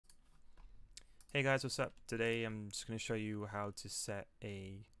Hey guys, what's up? Today I'm just going to show you how to set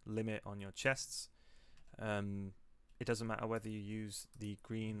a limit on your chests. It doesn't matter whether you use the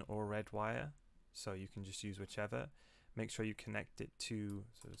green or red wire, so you can just use whichever. Make sure you connect it to,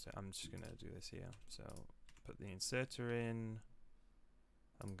 so I'm just going to do this here. So put the inserter in,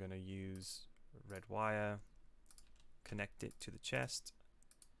 I'm going to use red wire, connect it to the chest,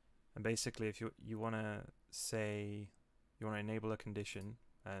 and basically if you want to say, you want to enable a condition,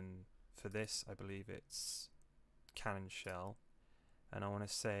 and for this I believe it's cannon shell, and I want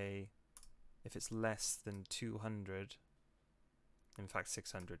to say if it's less than 200, in fact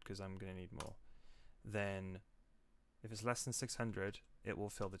 600 because I'm going to need more, then if it's less than 600 it will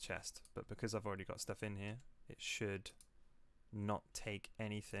fill the chest, but because I've already got stuff in here it should not take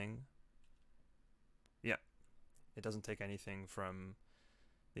anything. Yeah, it doesn't take anything from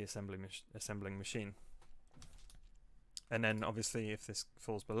the assembling machine. And then obviously if this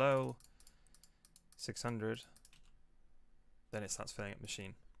falls below 600, then it starts filling up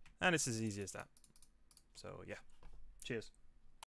machine. And it's as easy as that. So yeah, cheers.